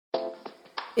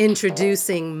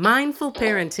Introducing Mindful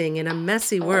Parenting in a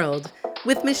Messy World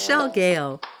with Michelle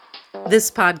Gale. This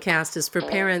podcast is for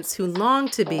parents who long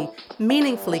to be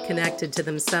meaningfully connected to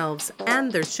themselves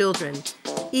and their children,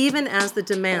 even as the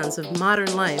demands of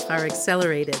modern life are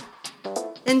accelerated.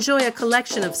 Enjoy a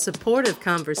collection of supportive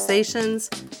conversations,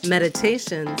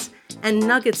 meditations, and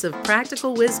nuggets of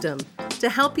practical wisdom to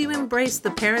help you embrace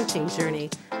the parenting journey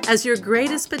as your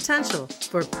greatest potential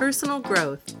for personal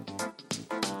growth.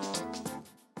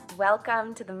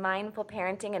 Welcome to the Mindful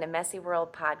Parenting in a Messy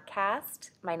World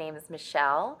podcast. My name is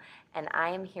Michelle, and I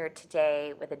am here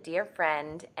today with a dear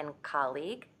friend and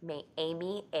colleague,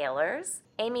 Amy Ahlers.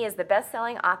 Amy is the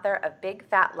best-selling author of Big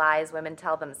Fat Lies Women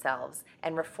Tell Themselves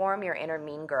and Reform Your Inner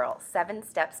Mean Girl, 7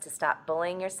 Steps to Stop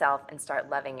Bullying Yourself and Start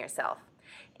Loving Yourself.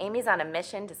 Amy's on a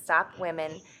mission to stop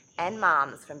women and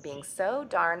moms from being so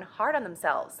darn hard on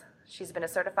themselves. She's been a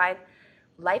certified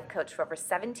life coach for over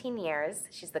 17 years.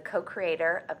 She's the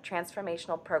co-creator of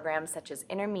transformational programs such as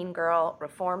Inner Mean Girl,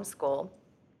 Reform School,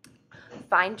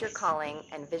 Find Your Calling,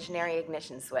 and Visionary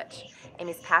Ignition Switch.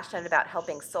 Amy's passionate about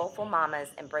helping soulful mamas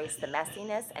embrace the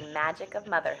messiness and magic of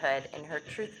motherhood in her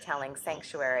truth-telling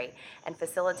sanctuary and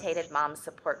facilitated mom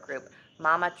support group,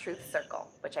 Mama Truth Circle,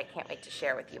 which I can't wait to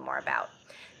share with you more about.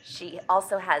 She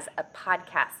also has a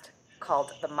podcast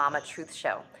called The Mama Truth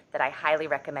Show that I highly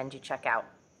recommend you check out.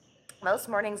 Most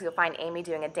mornings you'll find Amy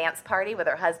doing a dance party with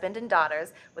her husband and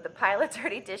daughters with a pile of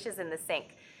dirty dishes in the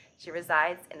sink. She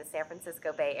resides in the San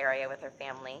Francisco Bay Area with her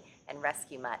family and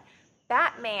rescue mutt.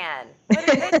 Batman! What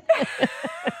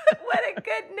a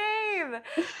good name!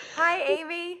 Hi,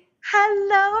 Amy.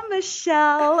 Hello,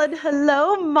 Michelle, and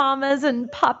hello, mamas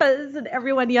and papas and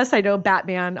everyone. Yes, I know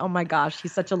Batman. Oh my gosh,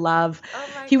 he's such a love.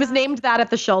 He was named that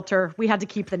at the shelter. We had to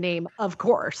keep the name, of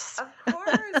course. Of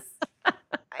course.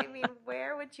 I mean,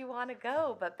 where would you want to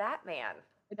go but Batman?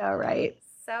 I know, right?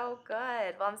 So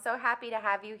good. Well, I'm so happy to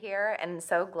have you here and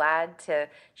so glad to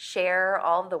share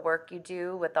all of the work you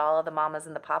do with all of the mamas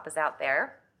and the papas out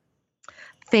there.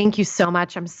 Thank you so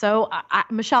much. Michelle,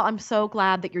 I'm so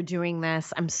glad that you're doing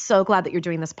this. I'm so glad that you're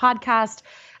doing this podcast.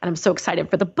 And I'm so excited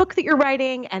for the book that you're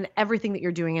writing and everything that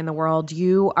you're doing in the world.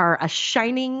 You are a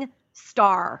shining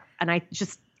star. And I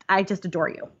just adore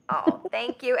you. Oh,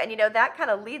 thank you. And that kind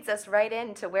of leads us right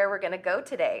into where we're going to go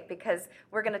today, because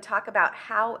we're going to talk about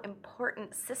how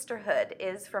important sisterhood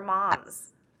is for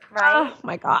moms, right? Oh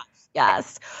my gosh.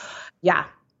 Yes. Yeah.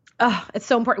 Oh, it's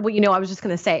so important. Well, I was just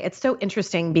going to say, it's so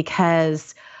interesting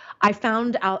because I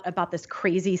found out about this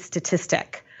crazy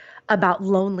statistic about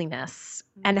loneliness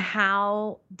and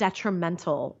how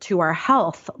detrimental to our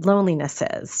health loneliness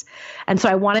is. And so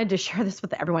I wanted to share this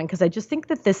with everyone because I just think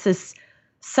that this is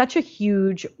such a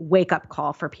huge wake-up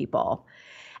call for people.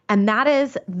 And that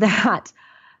is that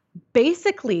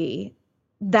basically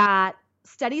that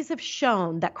studies have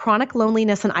shown that chronic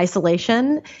loneliness and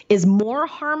isolation is more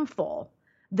harmful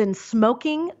than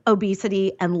smoking,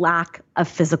 obesity, and lack of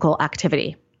physical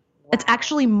activity. Wow. It's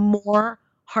actually more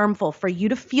harmful for you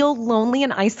to feel lonely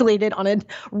and isolated on a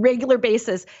regular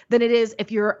basis than it is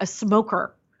if you're a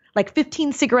smoker. Like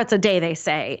 15 cigarettes a day, they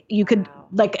say. You could,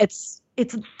 it's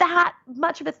that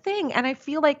much of a thing. And I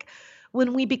feel like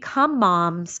when we become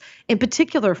moms, in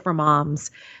particular for moms,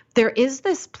 there is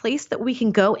this place that we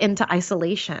can go into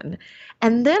isolation.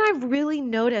 And then I've really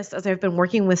noticed, as I've been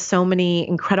working with so many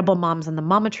incredible moms in the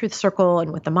Mama Truth Circle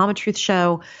and with the Mama Truth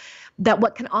Show, that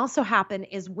what can also happen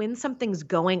is when something's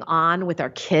going on with our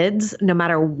kids, no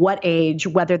matter what age,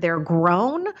 whether they're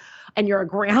grown and you're a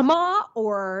grandma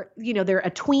or, they're a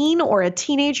tween or a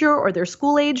teenager or they're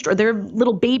school aged or they're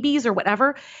little babies or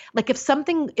whatever, like if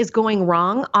something is going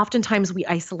wrong, oftentimes we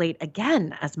isolate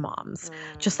again as moms,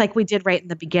 just like we did right in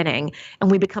the beginning, and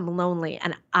we become lonely.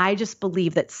 And I just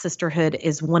believe that sisterhood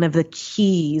is one of the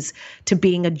keys to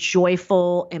being a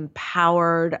joyful,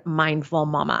 empowered, mindful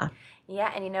mama.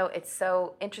 Yeah, and it's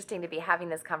so interesting to be having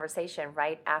this conversation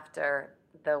right after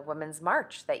the Women's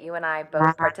March that you and I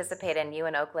both participate in, you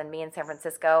in Oakland, me in San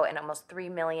Francisco, and almost 3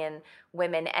 million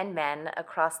women and men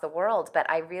across the world. But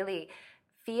I really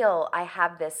feel I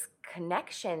have this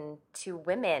connection to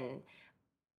women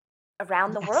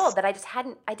around the world that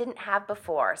I didn't have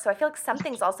before. So I feel like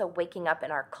something's also waking up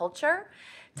in our culture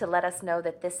to let us know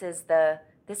that this is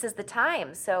the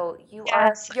time. So you're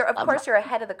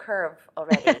ahead of the curve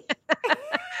already.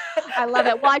 I love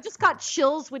it. Well, I just got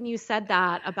chills when you said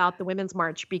that about the Women's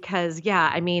March because, yeah,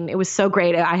 I mean, it was so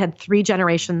great. I had 3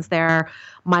 generations there.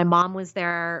 My mom was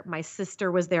there. My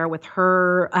sister was there with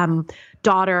her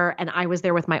daughter, and I was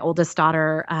there with my oldest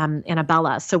daughter,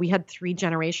 Annabella. So we had 3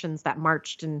 generations that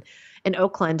marched in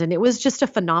Oakland, and it was just a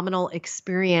phenomenal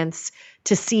experience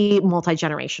to see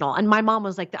multi-generational. And my mom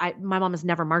was like, my mom has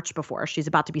never marched before. She's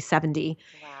about to be 70.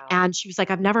 Wow. And she was like,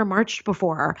 I've never marched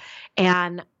before.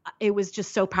 And it was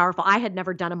just so powerful. I had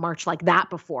never done a march like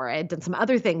that before. I had done some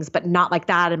other things, but not like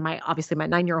that. And obviously my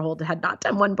 9-year-old had not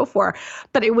done one before,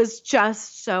 but it was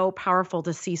just so powerful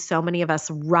to see so many of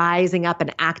us rising up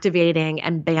and activating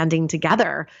and banding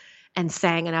together and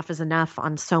saying enough is enough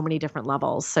on so many different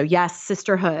levels. So yes,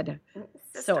 sisterhood.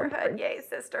 Sisterhood, yay,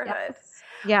 sisterhood. Yes.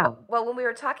 Yeah. Well, when we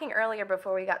were talking earlier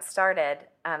before we got started,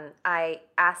 I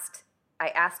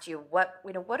asked you what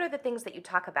are the things that you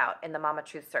talk about in the Mama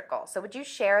Truth Circle. So would you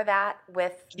share that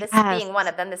with this being one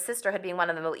of them, the sisterhood being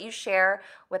one of them? Will you share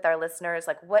with our listeners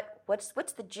like what's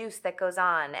the juice that goes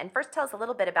on? And first tell us a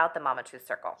little bit about the Mama Truth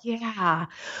Circle. Yeah.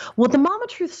 Well, the Mama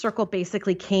Truth Circle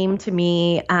basically came to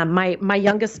me. My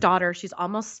youngest daughter, she's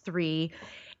almost 3.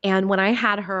 And when I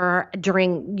had her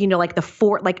during,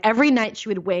 like every night she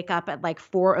would wake up at like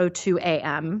 4:02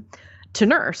 a.m. to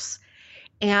nurse.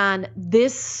 And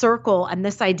this circle and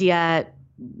this idea,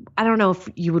 I don't know if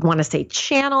you would want to say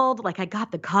channeled, like I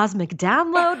got the cosmic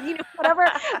download, whatever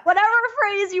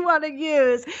phrase you want to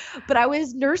use. But I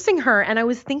was nursing her and I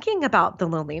was thinking about the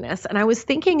loneliness and I was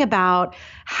thinking about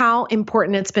how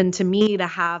important it's been to me to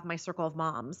have my circle of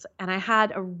moms. And I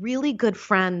had a really good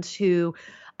friend who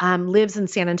lives in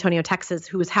San Antonio, Texas,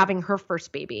 who was having her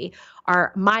first baby.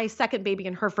 My second baby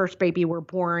and her first baby were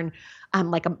born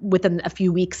within a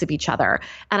few weeks of each other.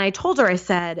 And I told her, I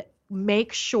said,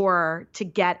 make sure to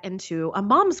get into a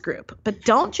mom's group, but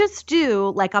don't just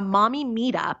do like a mommy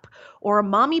meetup or a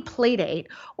mommy play date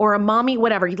or a mommy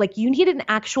whatever. Like you need an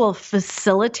actual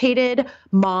facilitated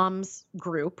moms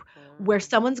group where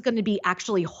someone's going to be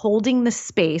actually holding the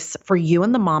space for you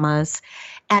and the mamas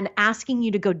and asking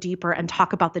you to go deeper and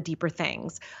talk about the deeper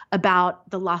things, about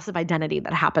the loss of identity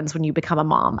that happens when you become a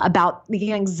mom, about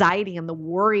the anxiety and the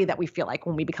worry that we feel like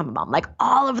when we become a mom, like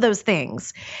all of those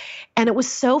things. And it was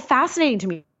so fascinating to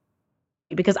me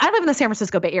because I live in the San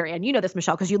Francisco Bay Area, and you know this,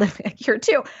 Michelle, because you live here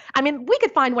too. I mean, we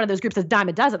could find one of those groups that's dime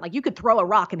a dozen. Like you could throw a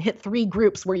rock and hit 3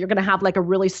 groups where you're going to have like a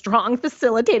really strong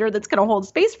facilitator that's going to hold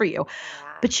space for you.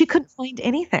 Yeah. But she couldn't find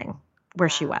anything where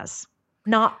she was,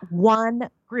 not one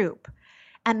group.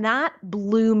 And that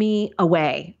blew me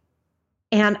away.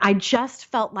 And I just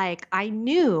felt like I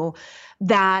knew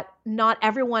that not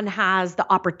everyone has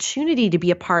the opportunity to be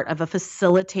a part of a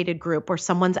facilitated group where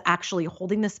someone's actually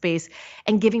holding the space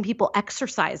and giving people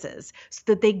exercises so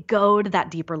that they go to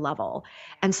that deeper level.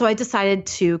 And so I decided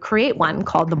to create one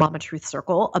called the Mama Truth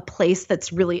Circle, a place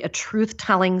that's really a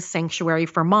truth-telling sanctuary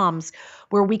for moms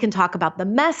where we can talk about the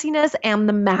messiness and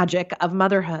the magic of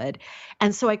motherhood.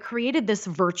 And so I created this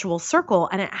virtual circle,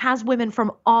 and it has women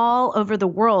from all over the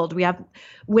world. We have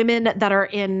women that are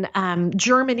in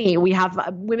Germany. We have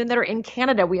women that are in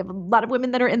Canada. We have a lot of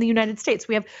women that are in the United States.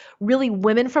 We have really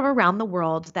women from around the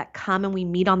world that come and we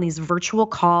meet on these virtual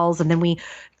calls. And then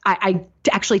I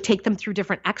actually take them through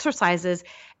different exercises.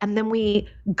 And then we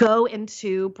go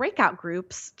into breakout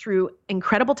groups through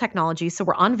incredible technology. So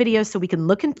we're on video so we can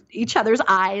look in each other's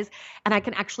eyes, and I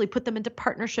can actually put them into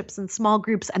partnerships and small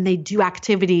groups, and they do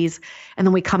activities. And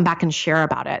then we come back and share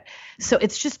about it. So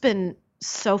it's just been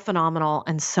so phenomenal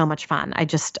and so much fun.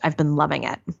 I've been loving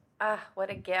it. What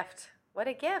a gift. What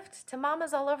a gift to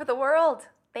mamas all over the world.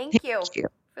 Thank you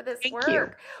for this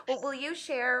work. Well, will you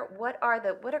share what are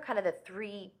kind of the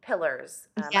 3 pillars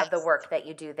of the work that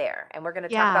you do there? And we're going to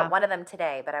talk about one of them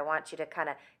today, but I want you to kind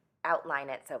of outline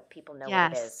it so people know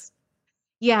what it is.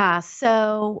 Yeah.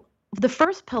 So the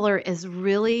first pillar is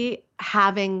really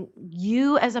having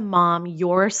you as a mom,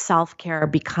 your self-care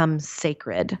become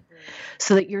sacred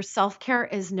so that your self-care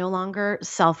is no longer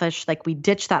selfish. Like we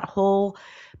ditch that whole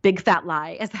big fat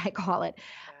lie, as I call it.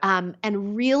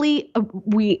 And really,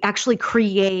 we actually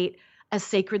create a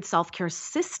sacred self-care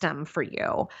system for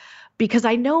you. Because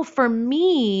I know for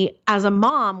me as a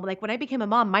mom, like when I became a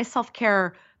mom, my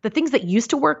self-care, the things that used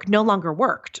to work no longer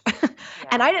worked.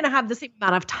 And I didn't have the same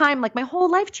amount of time, like my whole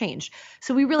life changed.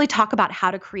 So we really talk about how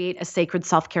to create a sacred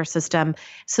self-care system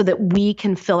so that we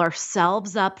can fill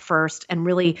ourselves up first and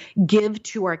really give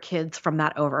to our kids from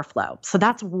that overflow. So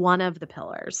that's one of the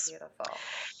pillars. Beautiful.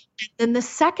 Then the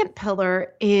second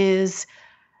pillar is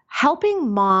helping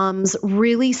moms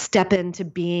really step into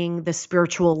being the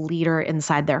spiritual leader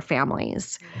inside their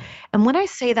families. And when I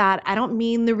say that, I don't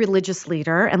mean the religious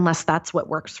leader, unless that's what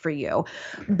works for you,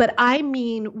 but I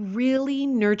mean really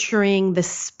nurturing the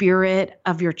spirit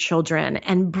of your children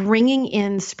and bringing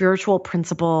in spiritual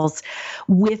principles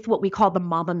with what we call the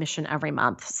Mama Mission every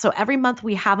month. So every month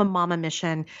we have a Mama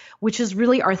Mission, which is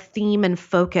really our theme and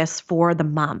focus for the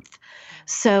month.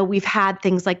 So we've had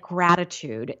things like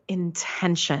gratitude,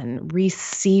 intention,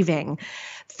 receiving,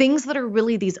 things that are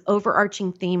really these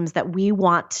overarching themes that we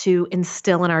want to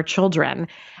instill in our children.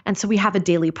 And so we have a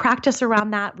daily practice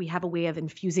around that. We have a way of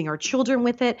infusing our children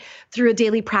with it through a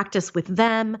daily practice with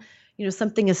them.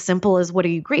 Something as simple as what are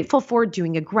you grateful for,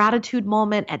 doing a gratitude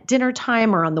moment at dinner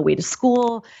time or on the way to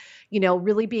school.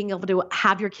 Really being able to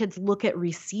have your kids look at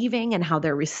receiving and how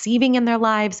they're receiving in their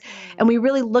lives. And we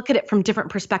really look at it from different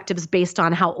perspectives based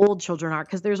on how old children are,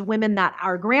 because there's women that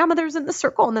are grandmothers in the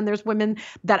circle, and then there's women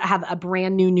that have a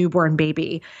brand new newborn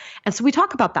baby. And so we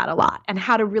talk about that a lot and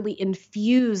how to really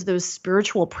infuse those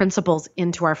spiritual principles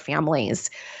into our families.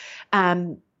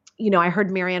 I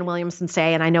heard Marianne Williamson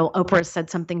say, and I know Oprah said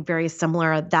something very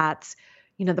similar, that,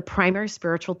 the primary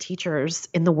spiritual teachers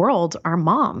in the world are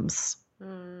moms.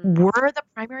 We're the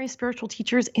primary spiritual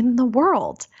teachers in the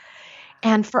world.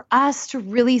 And for us to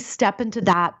really step into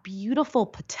that beautiful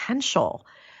potential,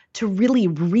 to really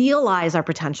realize our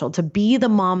potential, to be the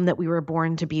mom that we were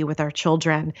born to be with our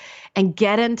children, and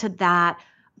get into that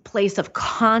place of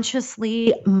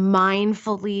consciously,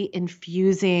 mindfully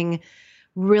infusing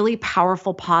really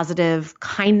powerful, positive,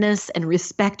 kindness and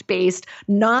respect-based,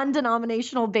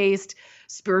 non-denominational based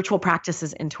spiritual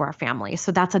practices into our family.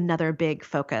 So that's another big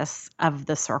focus of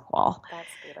the circle. That's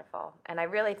beautiful. And I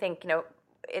really think,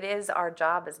 it is our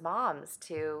job as moms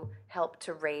to help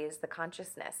to raise the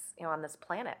consciousness, on this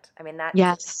planet. I mean,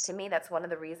 Yes. to me, that's one of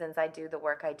the reasons I do the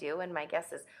work I do. And my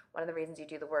guess is one of the reasons you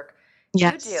do the work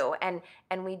Yes. you do.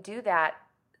 And we do that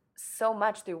so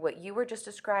much through what you were just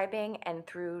describing, and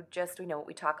through just, what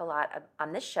we talk a lot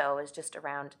on this show is just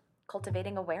around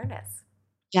cultivating awareness.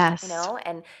 Yes.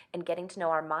 And getting to know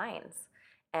our minds.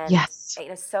 And Yes.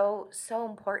 so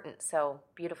important, so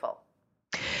beautiful.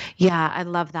 Yeah, I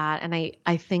love that. And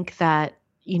I think that,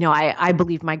 I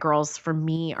believe my girls, for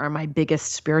me, are my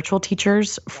biggest spiritual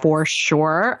teachers for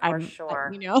sure.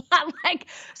 Sure. I'm like,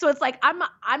 so it's like,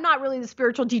 I'm not really the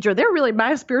spiritual teacher. They're really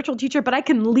my spiritual teacher, but I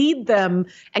can lead them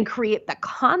and create the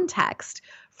context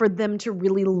for them to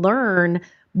really learn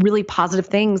really positive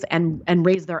things and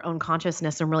raise their own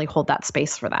consciousness and really hold that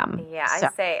space for them. Yeah,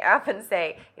 I often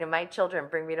say, my children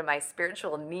bring me to my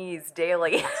spiritual knees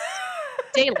daily.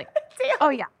 Daily. Oh,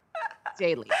 yeah.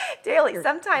 Daily.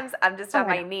 Sometimes I'm just on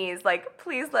my knees, like,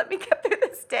 please let me get through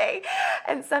this day.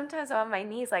 And sometimes I'm on my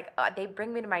knees, like, they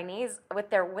bring me to my knees with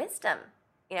their wisdom.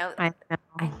 I know.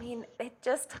 I mean, it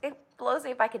blows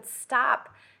me if I could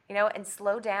stop, and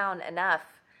slow down enough.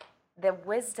 The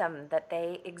wisdom that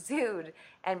they exude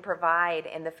and provide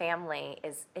in the family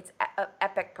it's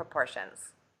epic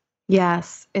proportions.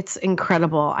 Yes, it's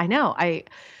incredible. I know.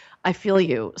 I feel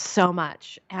you so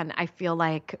much. And I feel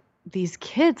like these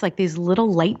kids, like these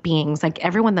little light beings, like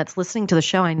everyone that's listening to the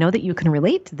show, I know that you can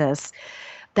relate to this,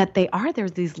 that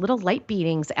there's these little light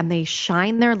beings, and they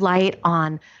shine their light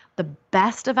on the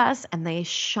best of us, and they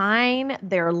shine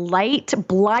their light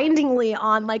blindingly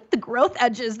on like the growth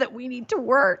edges that we need to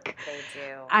work. They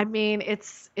do. I mean,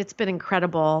 it's been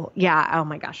incredible. Yeah. Oh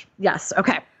my gosh. Yes.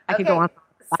 Okay. I could go on.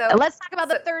 So let's talk about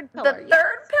the third pillar. The third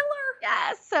pillar?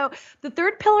 Yes. So the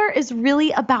third pillar is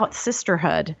really about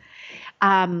sisterhood.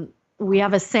 We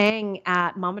have a saying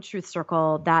at Mama Truth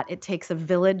Circle that it takes a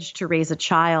village to raise a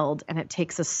child, and it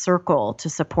takes a circle to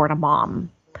support a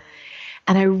mom.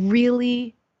 And I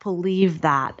really believe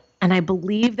that. And I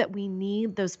believe that we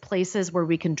need those places where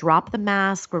we can drop the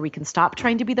mask, where we can stop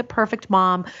trying to be the perfect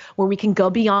mom, where we can go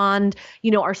beyond,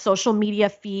 our social media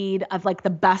feed of like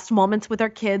the best moments with our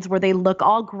kids where they look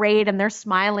all great and they're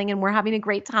smiling and we're having a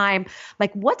great time.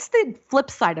 Like, what's the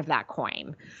flip side of that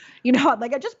coin?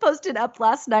 Like I just posted up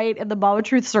last night in the Mama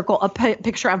Truth Circle a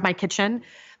picture of my kitchen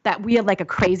that we had like a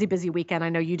crazy busy weekend. I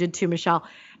know you did too, Michelle.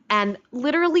 And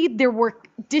literally there were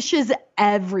dishes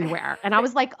everywhere. And I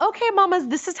was like, okay, mamas,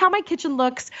 this is how my kitchen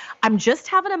looks. I'm just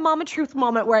having a Mama Truth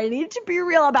moment where I need to be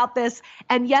real about this.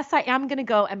 And yes, I am going to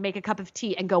go and make a cup of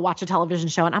tea and go watch a television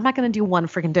show. And I'm not going to do one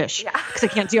freaking dish because I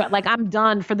can't do it. Like, I'm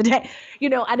done for the day,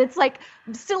 and it's like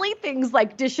silly things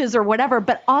like dishes or whatever,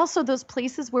 but also those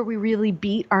places where we really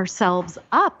beat ourselves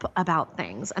up about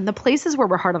things, and the places where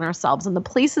we're hard on ourselves, and the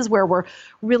places where we're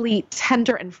really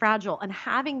tender and fragile, and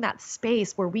having that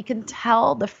space where we can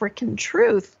tell the freaking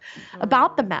truth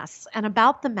about the mess and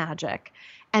about the magic.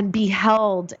 and be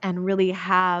held and really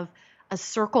have a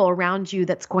circle around you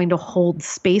that's going to hold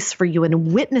space for you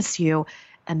and witness you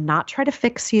and not try to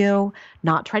fix you,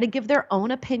 not try to give their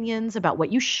own opinions about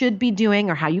what you should be doing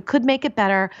or how you could make it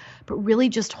better, but really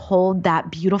just hold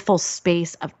that beautiful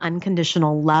space of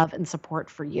unconditional love and support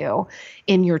for you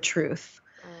in your truth.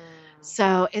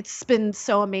 So it's been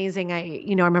so amazing. I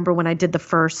remember when I did the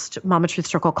first Mama Truth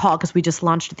Circle call, because we just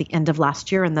launched at the end of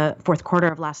last year, in the fourth quarter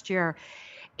of last year.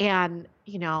 And,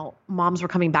 moms were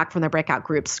coming back from their breakout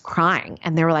groups crying.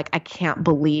 And they were like, I can't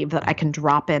believe that I can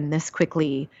drop in this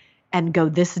quickly and go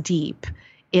this deep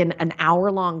in an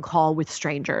hour-long call with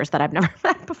strangers that I've never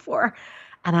met before.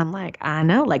 And I'm like, I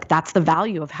know, like that's the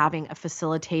value of having a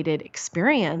facilitated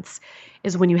experience,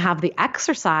 is when you have the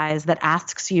exercise that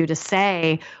asks you to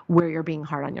say where you're being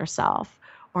hard on yourself,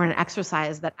 or an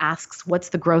exercise that asks what's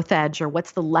the growth edge or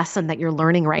what's the lesson that you're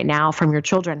learning right now from your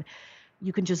children.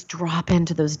 You can just drop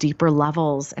into those deeper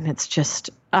levels. And it's just,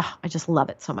 I just love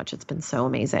it so much. It's been so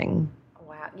amazing.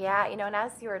 Wow. Yeah. And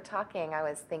as you were talking, I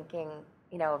was thinking,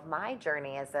 of my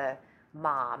journey as a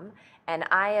mom, and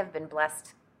I have been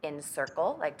blessed in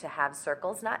circle, like to have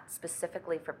circles, not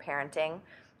specifically for parenting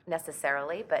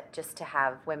necessarily, but just to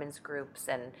have women's groups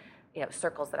and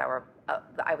circles that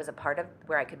I was a part of,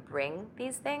 where I could bring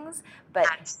these things. But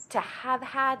to have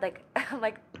had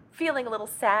like feeling a little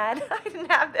sad, I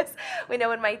didn't have this. When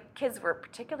my kids were,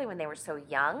 particularly when they were so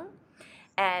young,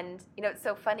 and it's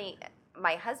so funny.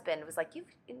 My husband was like,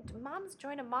 moms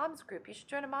join a mom's group. You should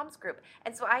join a mom's group.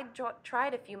 And so I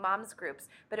tried a few mom's groups,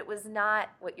 but it was not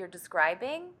what you're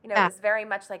describing. It was very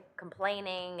much like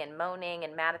complaining and moaning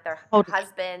and mad at their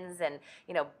husbands and,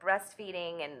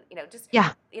 breastfeeding and,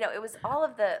 it was all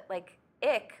of the like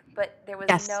ick, but there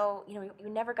was no, you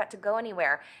never got to go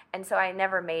anywhere. And so I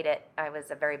never made it. I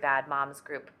was a very bad mom's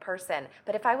group person.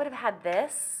 But if I would have had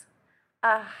this,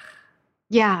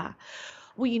 yeah.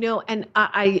 Well, and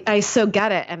I so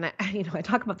get it. And, I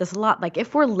talk about this a lot. Like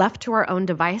if we're left to our own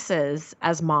devices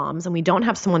as moms and we don't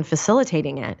have someone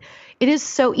facilitating it, it is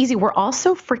so easy. We're all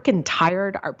so freaking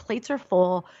tired. Our plates are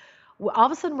full. All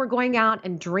of a sudden we're going out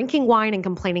and drinking wine and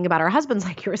complaining about our husbands,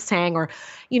 like you were saying, or,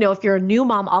 if you're a new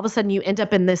mom, all of a sudden you end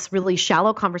up in this really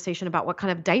shallow conversation about what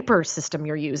kind of diaper system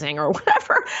you're using or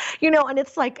whatever, and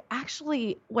it's like,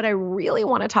 actually what I really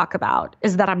want to talk about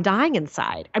is that I'm dying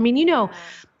inside. I mean,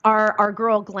 our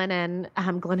girl, Glennon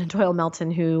Doyle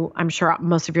Melton, who I'm sure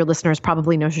most of your listeners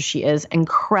probably know who she is,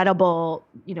 incredible,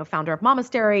 founder of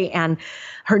Momastery, and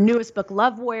her newest book,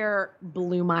 Love Warrior,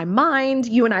 blew my mind.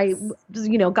 You and I,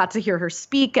 got to hear her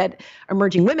speak at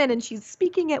Emerging Women, and she's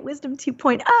speaking at Wisdom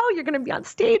 2.0. You're going to be on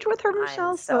stage with her,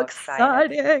 Michelle. So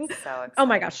exciting. Oh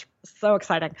my gosh, so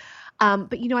exciting.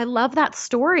 But, I love that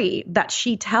story that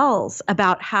she tells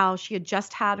about how she had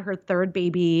just had her third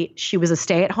baby. She was a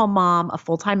stay-at-home mom, a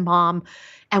full-time mom,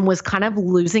 and was kind of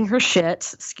losing her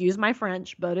shit. Excuse my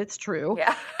French, but it's true.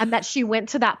 Yeah. And that she went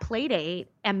to that play date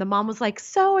and the mom was like,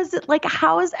 so is it like,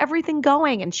 how is everything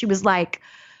going? And she was like,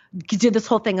 did this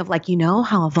whole thing of like,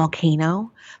 how a volcano,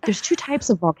 there's two types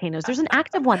of volcanoes. There's an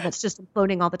active one that's just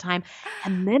floating all the time.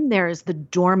 And then there's the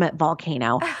dormant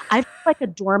volcano. I feel like a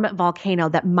dormant volcano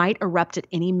that might erupt at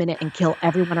any minute and kill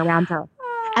everyone around her.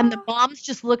 And the moms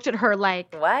just looked at her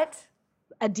like, what?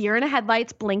 A deer in the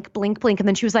headlights, blink, blink, blink. And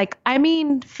then she was like,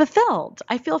 fulfilled.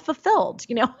 I feel fulfilled,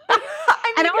 And I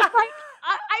was like,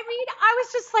 I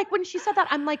was just like, when she said that,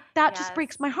 I'm like, that just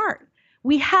breaks my heart.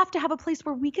 We have to have a place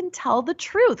where we can tell the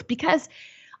truth, because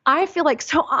I feel like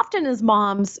so often as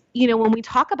moms, when we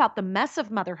talk about the mess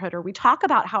of motherhood, or we talk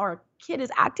about how our kid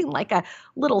is acting like a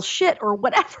little shit or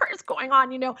whatever is going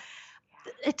on,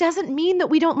 it doesn't mean that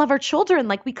we don't love our children.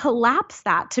 Like we collapse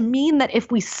that to mean that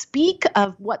if we speak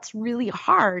of what's really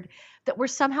hard, that we're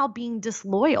somehow being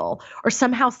disloyal, or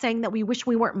somehow saying that we wish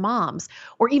we weren't moms.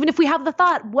 Or even if we have the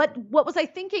thought, what was I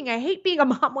thinking? I hate being a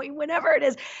mom, whenever it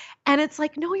is. And it's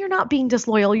like, no, you're not being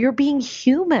disloyal. You're being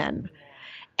human.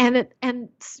 And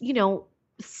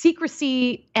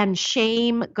secrecy and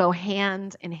shame go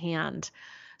hand in hand.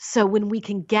 So when we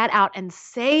can get out and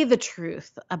say the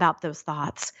truth about those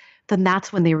thoughts, then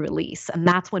that's when they release. And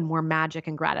that's when more magic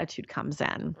and gratitude comes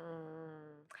in.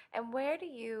 And where do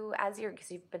you,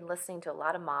 because you've been listening to a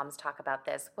lot of moms talk about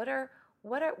this, where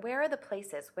are the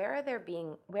places, where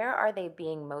are they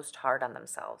being most hard on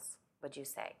themselves, would you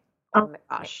say? Oh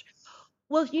gosh.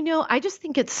 Well, I just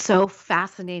think it's so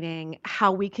fascinating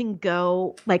how we can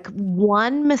go like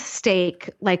one mistake,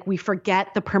 like we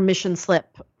forget the permission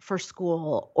slip for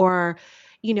school, or,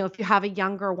 if you have a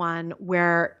younger one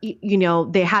where,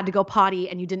 they had to go potty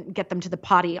and you didn't get them to the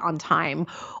potty on time,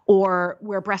 or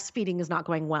where breastfeeding is not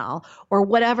going well, or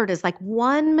whatever it is, like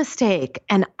one mistake.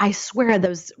 And I swear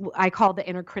I call the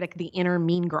inner critic the inner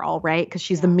mean girl, right? Because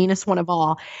she's the meanest one of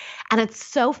all. And it's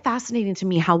so fascinating to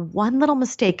me how one little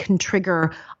mistake can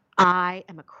trigger, I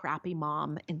am a crappy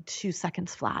mom in 2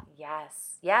 seconds flat.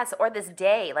 Yes. Or this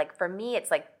day, like for me,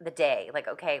 it's like the day, like,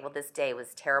 okay, well, this day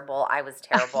was terrible. I was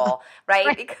terrible, right?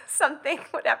 Right. Because something,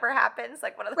 whatever happens,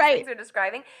 like one of the things you're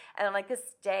describing. And I'm like, this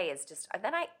day is just, and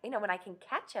then when I can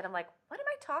catch it, I'm like, what am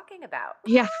I talking about?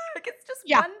 Yeah. Like it's just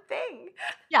Yeah. one thing.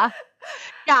 Yeah.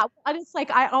 Yeah. And it's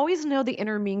like, I always know the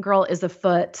inner mean girl is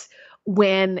afoot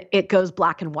when it goes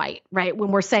black and white, right?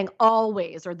 When we're saying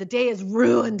always, or the day is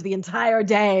ruined the entire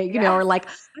day, or like,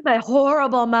 I'm a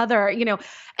horrible mother,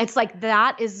 it's like,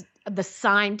 that is the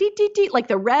sign, like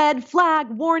the red flag,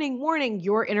 warning,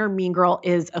 your inner mean girl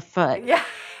is afoot. Yeah.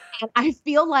 And I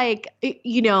feel like,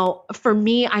 for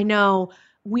me, I know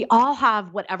we all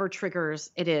have whatever triggers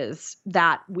it is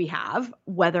that we have,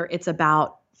 whether it's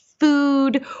about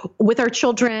food with our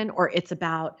children, or it's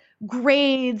about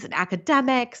grades and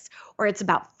academics, or it's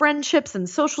about friendships and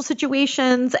social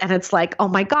situations. And it's like, oh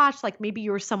my gosh, like maybe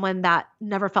you were someone that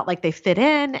never felt like they fit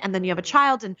in. And then you have a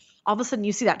child and all of a sudden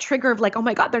you see that trigger of like, oh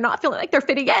my God, they're not feeling like they're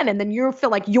fitting in. And then you feel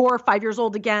like you're 5 years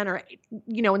old again, or,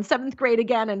 in seventh grade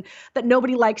again, and that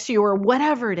nobody likes you, or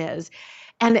whatever it is.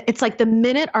 And it's like the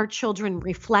minute our children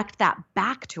reflect that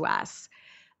back to us,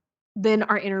 then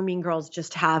our inner mean girls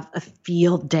just have a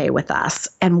field day with us,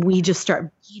 and we just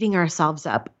start beating ourselves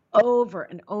up over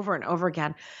and over and over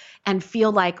again, and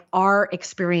feel like our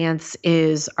experience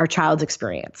is our child's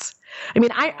experience. I mean,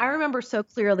 I remember so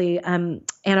clearly,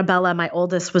 Annabella, my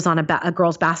oldest, was on a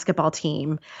girls basketball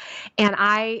team, and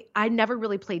I never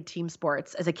really played team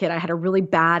sports as a kid. I had a really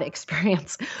bad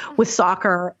experience with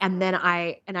soccer, and then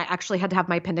I actually had to have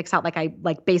my appendix out. Like I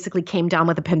basically came down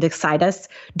with appendicitis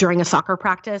during a soccer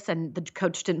practice, and the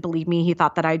coach didn't believe me. He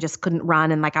thought that I just couldn't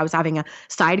run, and like I was having a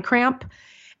side cramp.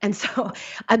 And so,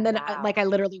 and then I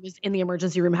literally was in the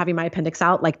emergency room having my appendix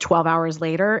out like 12 hours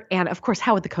later. And of course,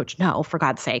 how would the coach know, for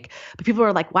God's sake? But people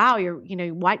were like, wow,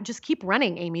 why just keep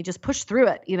running, Amy, just push through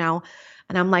it, And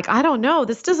I'm like, I don't know.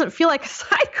 This doesn't feel like a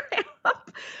side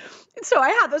cramp. And so I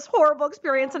had this horrible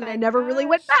experience, and I never really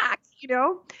went back,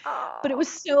 But it was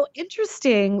so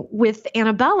interesting with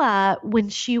Annabella when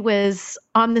she was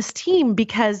on this team,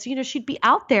 because, she'd be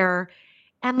out there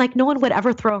and like no one would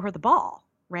ever throw her the ball,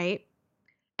 right?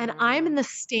 And I'm in the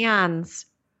stands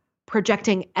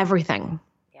projecting everything.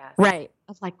 Yes. Right.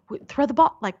 Of like, throw the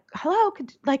ball, like, hello,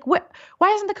 what, why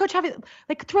isn't the coach having,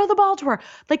 like, throw the ball to her?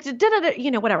 Like,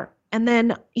 whatever. And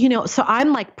then, so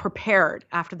I'm like prepared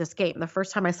after this game, the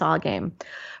first time I saw a game,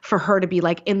 for her to be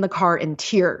like in the car in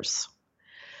tears.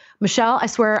 Michelle, I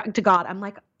swear to God, I'm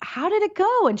like, how did it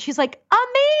go? And she's like,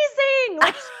 amazing.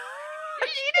 Like,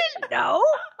 she didn't know.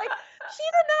 Like, she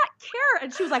did not care.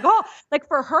 And she was like, oh, like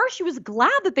for her, she was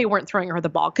glad that they weren't throwing her the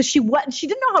ball, because she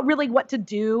didn't know really what to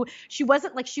do. She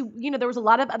wasn't like, there was a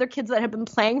lot of other kids that had been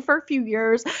playing for a few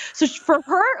years. So for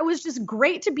her, it was just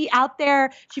great to be out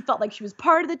there. She felt like she was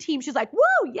part of the team. She's like,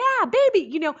 whoa, yeah,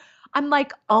 baby. I'm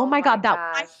like, oh my God,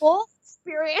 my whole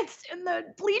experience in the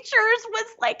bleachers was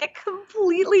like a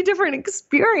completely different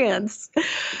experience.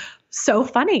 So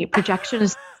funny. Projection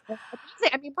is so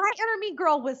amazing. I mean, my inner me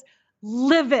girl was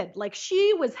livid. Like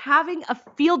she was having a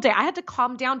field day. I had to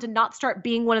calm down to not start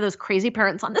being one of those crazy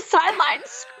parents on the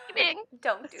sidelines screaming.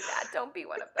 Don't do that. Don't be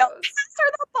one of those. Pass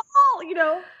her the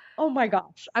ball, Oh my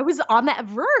gosh. I was on that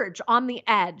verge, on the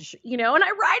edge, and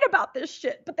I write about this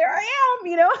shit, but there I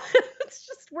am, It's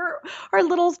just, we're our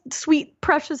little sweet,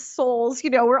 precious souls,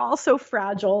 we're all so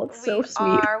fragile. It's so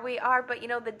sweet. We are. But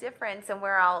the difference, and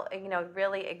where I'll,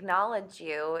 really acknowledge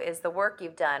you, is the work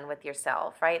you've done with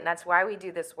yourself, right? And that's why we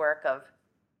do this work of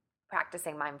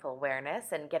practicing mindful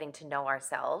awareness and getting to know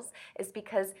ourselves, is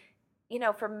because,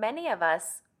 for many of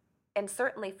us, and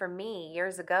certainly for me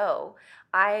years ago,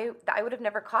 I would have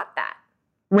never caught that.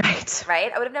 Right?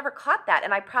 I would have never caught that.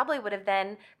 And I probably would have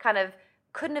then kind of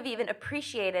couldn't have even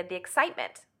appreciated the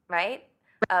excitement, right?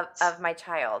 Of my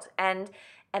child. And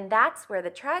that's where the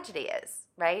tragedy is,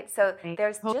 right? So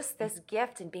there's just this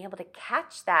gift in being able to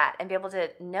catch that and be able to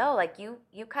know, like you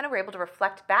kind of were able to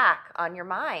reflect back on your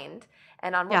mind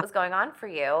and on what was going on for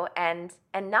you, and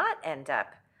not end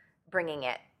up bringing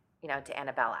it, to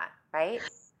Annabella, right?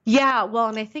 Yeah, well,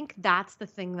 and I think that's the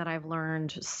thing that I've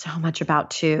learned so much about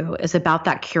too, is about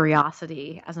that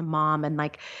curiosity as a mom. And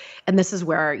and this is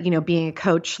where, being a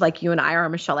coach like you and I are,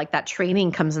 Michelle, like that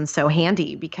training comes in so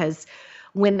handy, because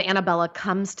when Annabella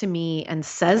comes to me and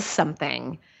says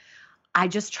something, I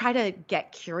just try to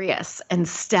get curious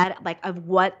instead, like, of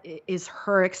what is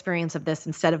her experience of this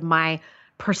instead of my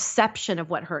perception of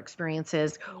what her experience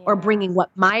is, or Yeah. bringing what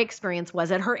my experience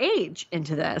was at her age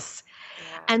into this.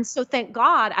 Yeah. And so thank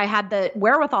God I had the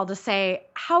wherewithal to say,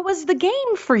 how was the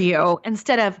game for you?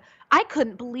 Instead of, I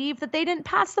couldn't believe that they didn't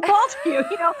pass the ball to you,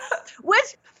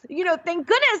 which, thank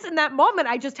goodness in that moment,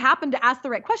 I just happened to ask the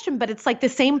right question. But it's like the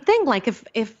same thing. Like if,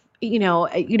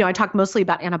 I talk mostly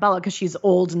about Annabella because she's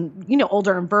old and,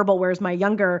 older and verbal, whereas my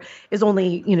younger is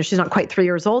only, she's not quite 3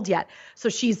 years old yet. So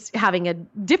she's having a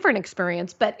different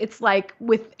experience. But it's like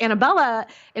with Annabella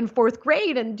in 4th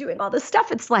grade and doing all this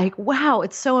stuff, it's like, wow,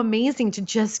 it's so amazing to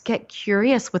just get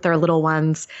curious with our little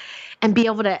ones and be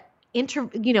able to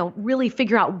really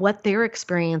figure out what their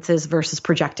experience is versus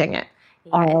projecting it.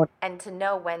 Yeah, and to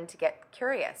know when to get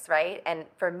curious, right? And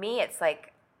for me, it's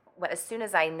like, as soon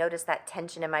as I notice that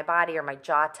tension in my body or my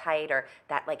jaw tight or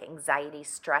that like anxiety,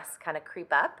 stress kind of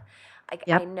creep up,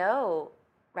 I know,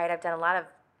 right? I've done a lot of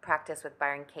practice with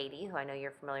Byron Katie, who I know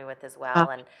you're familiar with as well,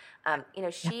 and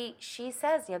she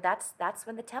says, that's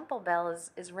when the temple bell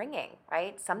is ringing,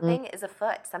 right? Something is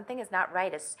afoot, something is not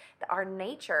right. Our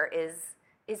nature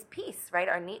is peace, right?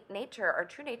 Our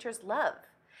true nature is love,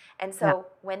 and so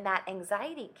when that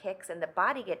anxiety kicks and the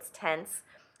body gets tense,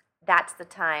 that's the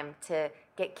time to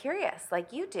get curious,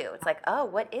 like you do. It's like, oh,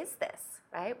 what is this,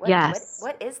 right?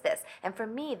 What is this? And for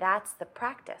me, that's the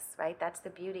practice, right? That's the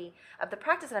beauty of the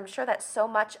practice. And I'm sure that's so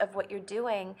much of what you're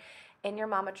doing in your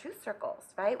Mama Truth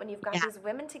circles, right? When you've got these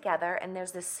women together and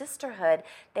there's this sisterhood,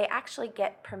 they actually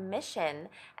get permission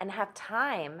and have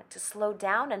time to slow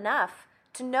down enough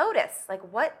to notice, like,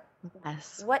 what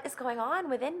is going on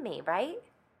within me, right?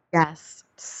 Yes,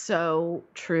 so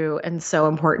true and so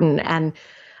important. And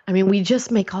I mean, we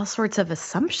just make all sorts of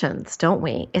assumptions, don't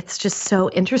we? It's just so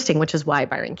interesting, which is why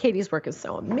Byron Katie's work is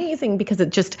so amazing, because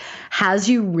it just has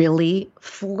you really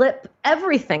flip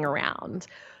everything around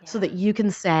so that you can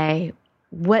say,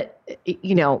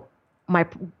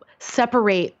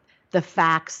 separate the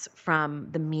facts from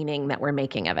the meaning that we're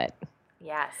making of it.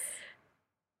 Yes.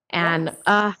 And,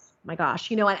 my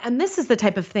gosh, and this is the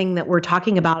type of thing that we're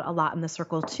talking about a lot in the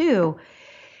circle too,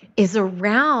 is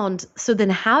around, so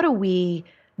then how do we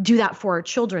do that for our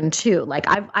children too? Like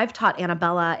I've taught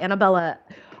Annabella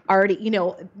already,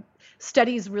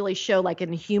 studies really show, like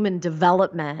in human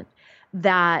development,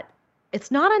 that it's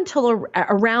not until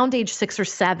around age 6 or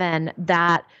 7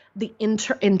 that the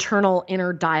internal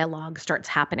inner dialogue starts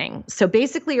happening. So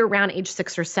basically around age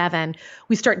 6 or 7,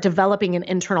 we start developing an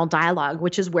internal dialogue,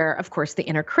 which is where, of course, the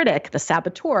inner critic, the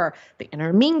saboteur, the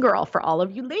inner mean girl for all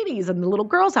of you ladies and the little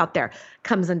girls out there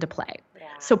comes into play. Yeah.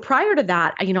 So prior to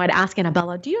that, I'd ask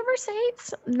Annabella, do you ever say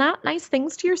not nice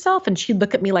things to yourself? And she'd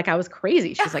look at me like I was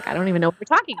crazy. She's like, I don't even know what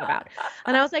you're talking about.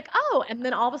 And I was like, oh, and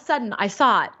then all of a sudden I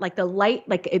saw it, like the light,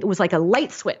 like it was like a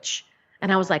light switch.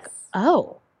 And I was like,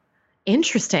 oh,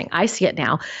 interesting. I see it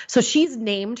now. So she's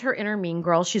named her inner mean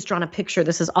girl. She's drawn a picture.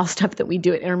 This is all stuff that we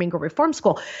do at Inner Mean Girl Reform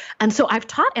School. And so I've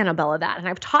taught Annabella that, and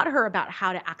I've taught her about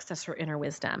how to access her inner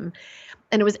wisdom.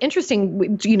 And it was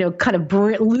interesting, kind of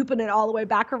looping it all the way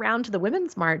back around to the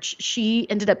Women's March. She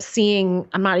ended up seeing,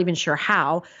 I'm not even sure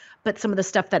how, but some of the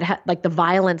stuff that had, like the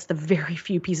violence, the very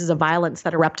few pieces of violence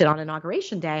that erupted on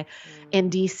Inauguration Day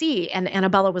in DC. And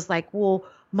Annabella was like, well,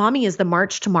 Mommy, is the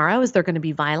march tomorrow? Is there going to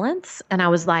be violence? And I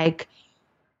was like,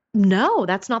 no,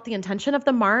 that's not the intention of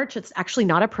the march. It's actually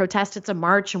not a protest. It's a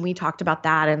march. And we talked about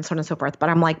that and so on and so forth. But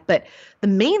I'm like, but the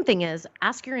main thing is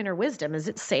ask your inner wisdom. Is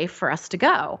it safe for us to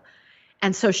go?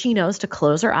 And so she knows to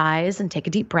close her eyes and take a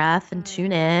deep breath and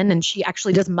tune in. And she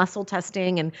actually does muscle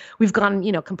testing. And we've gone,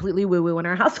 completely woo-woo in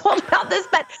our household about this.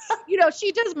 But,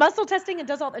 she does muscle testing and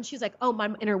does all. And she's like, oh,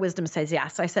 my inner wisdom says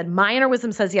yes. I said, my inner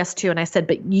wisdom says yes too. And I said,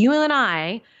 but you and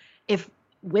I,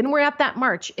 when we're at that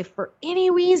march, if for any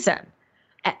reason,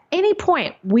 at any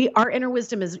point, our inner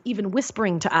wisdom is even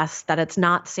whispering to us that it's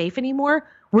not safe anymore,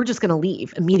 we're just going to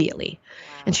leave immediately.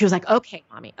 Wow. And she was like, okay,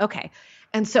 Mommy, okay.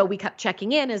 And so we kept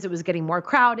checking in as it was getting more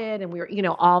crowded and we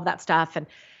were, all of that stuff. And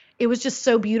it was just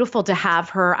so beautiful to have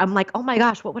her. I'm like, oh my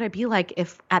gosh, what would I be like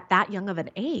if at that young of an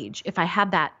age, if I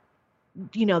had that,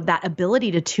 that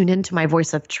ability to tune into my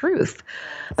voice of truth?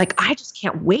 Like, I just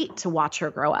can't wait to watch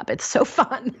her grow up. It's so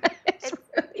fun. It's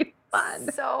really fun.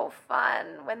 So fun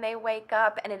when they wake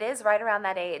up. And it is right around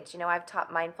that age. I've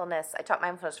taught mindfulness. I taught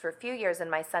mindfulness for a few years in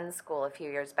my son's school a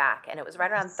few years back. And it was right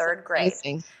around third grade.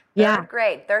 Amazing.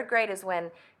 Third grade is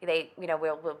when they,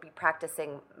 we'll be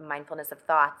practicing mindfulness of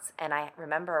thoughts. And I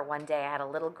remember one day I had a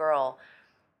little girl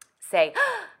say,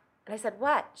 and I said,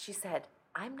 what? She said,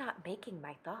 I'm not making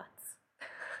my thoughts.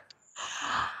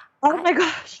 Oh my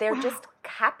gosh. They're Wow. just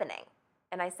happening.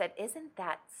 And I said, isn't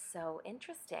that so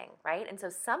interesting, right? And so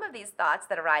some of these thoughts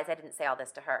that arise, I didn't say all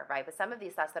this to her, right? But some of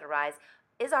these thoughts that arise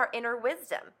is our inner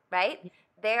wisdom, right?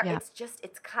 There, Yeah.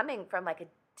 it's coming from like a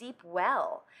deep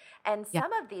well. And Yeah.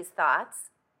 some of these thoughts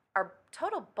are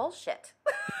total bullshit.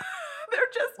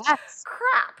 They're just Yes.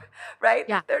 crap, right?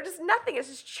 Yeah. They're just nothing. It's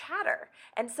just chatter.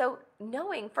 And so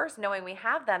knowing we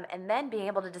have them, and then being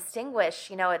able to distinguish,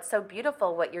 it's so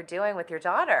beautiful what you're doing with your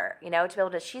daughter, to be able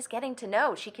to, she's getting to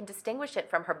know, she can distinguish it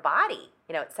from her body,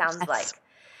 it sounds Yes. like.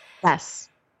 Yes.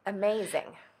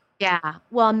 Amazing. Yeah.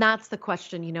 Well, and that's the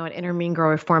question, at Inner Mean Girl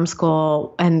Reform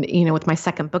School and, with my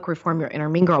second book, Reform Your Inner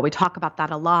Mean Girl, we talk about that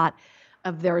a lot.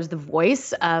 There's the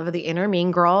voice of the inner mean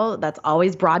girl that's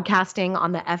always broadcasting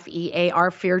on the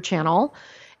FEAR Fear channel.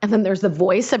 And then there's the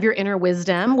voice of your inner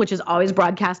wisdom, which is always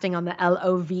broadcasting on the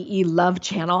LOVE Love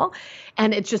channel.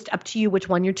 And it's just up to you which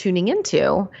one you're tuning into.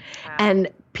 Wow.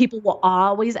 And people will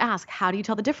always ask, how do you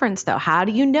tell the difference though? How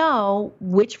do you know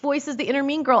which voice is the inner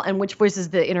mean girl and which voice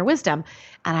is the inner wisdom?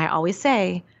 And I always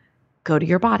say, go to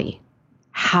your body.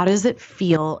 How does it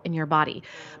feel in your body?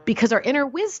 Because our inner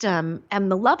wisdom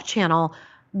and the love channel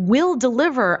will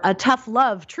deliver a tough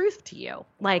love truth to you.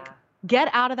 Like, get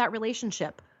out of that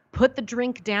relationship. Put the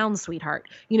drink down, sweetheart.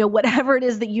 Whatever it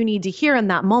is that you need to hear in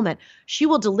that moment, she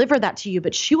will deliver that to you,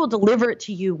 but she will deliver it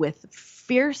to you with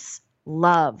fierce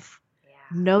love,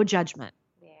 no judgment.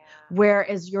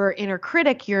 Whereas your inner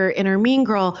critic, your inner mean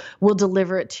girl will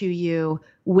deliver it to you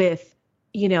with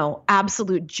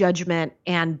absolute judgment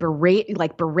and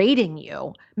berating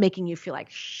you, making you feel like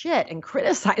shit and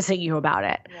criticizing you about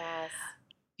it. Yes.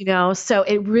 So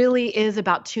it really is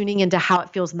about tuning into how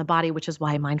it feels in the body, which is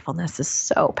why mindfulness is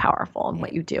so powerful in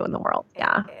what you do in the world.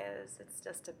 Yeah. It is. It's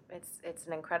just it's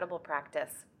an incredible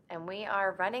practice. And we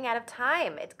are running out of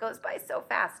time. It goes by so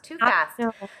fast, too fast.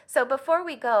 So before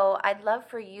we go, I'd love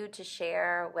for you to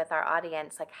share with our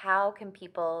audience, like, how can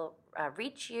people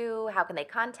reach you? How can they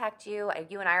contact you?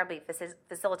 You and I will be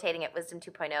facilitating at Wisdom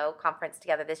 2.0 conference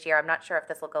together this year. I'm not sure if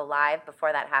this will go live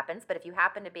before that happens, but if you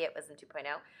happen to be at Wisdom 2.0,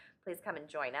 please come and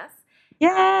join us.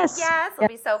 Yes. Yes, it'll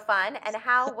be so fun. And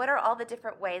what are all the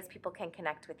different ways people can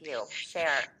connect with you?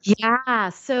 Share. Yeah.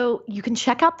 So you can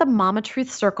check out the Mama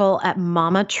Truth Circle at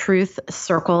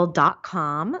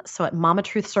mamatruthcircle.com. So at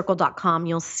mamatruthcircle.com,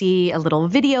 you'll see a little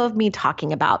video of me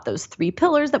talking about those 3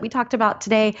 pillars that we talked about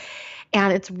today.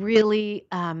 And it's really,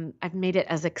 I've made it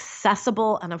as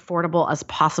accessible and affordable as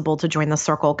possible to join the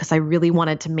circle, because I really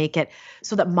wanted to make it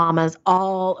so that mamas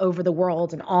all over the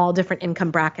world and all different income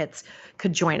brackets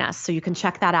could join us. So you can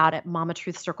check that out at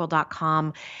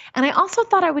mamatruthcircle.com. And I also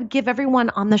thought I would give everyone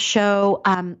on the show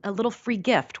a little free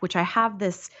gift, which I have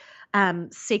this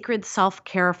Sacred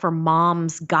Self-Care for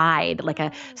Moms guide, like a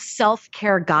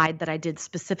self-care guide that I did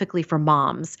specifically for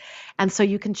moms. And so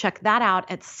you can check that out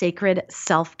at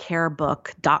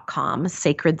sacredselfcarebook.com,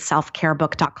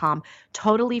 sacredselfcarebook.com,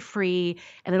 totally free.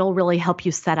 And it'll really help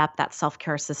you set up that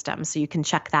self-care system. So you can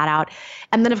check that out.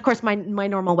 And then of course, my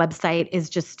normal website is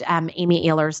just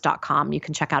amyahlers.com. You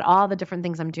can check out all the different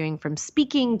things I'm doing, from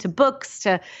speaking to books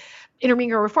to Inner Mean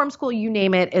Girl Reform School, you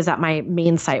name it, is at my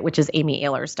main site, which is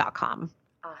amyahlers.com.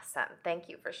 Awesome. Thank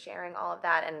you for sharing all of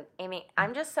that. And Amy,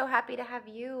 I'm just so happy to have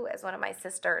you as one of my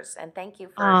sisters. And thank you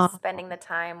for spending the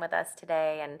time with us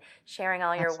today and sharing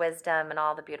all your wisdom and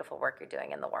all the beautiful work you're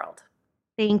doing in the world.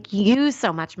 Thank you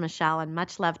so much, Michelle, and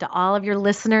much love to all of your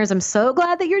listeners. I'm so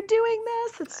glad that you're doing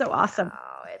this. It's so awesome.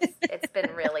 Oh, it's been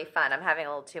really fun. I'm having a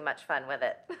little too much fun with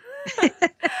it.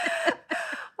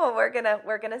 Well, we're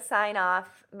gonna sign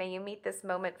off. May you meet this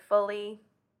moment fully.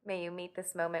 May you meet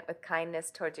this moment with kindness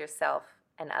towards yourself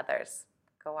and others.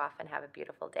 Go off and have a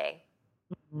beautiful day.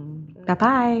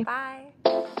 Bye-bye. Bye.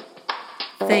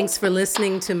 Thanks for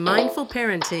listening to Mindful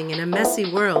Parenting in a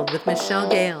Messy World with Michelle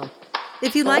Gale.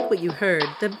 If you like what you heard,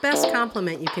 the best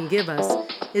compliment you can give us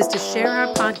is to share our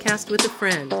podcast with a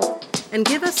friend and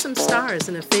give us some stars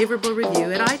and a favorable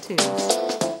review at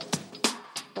iTunes.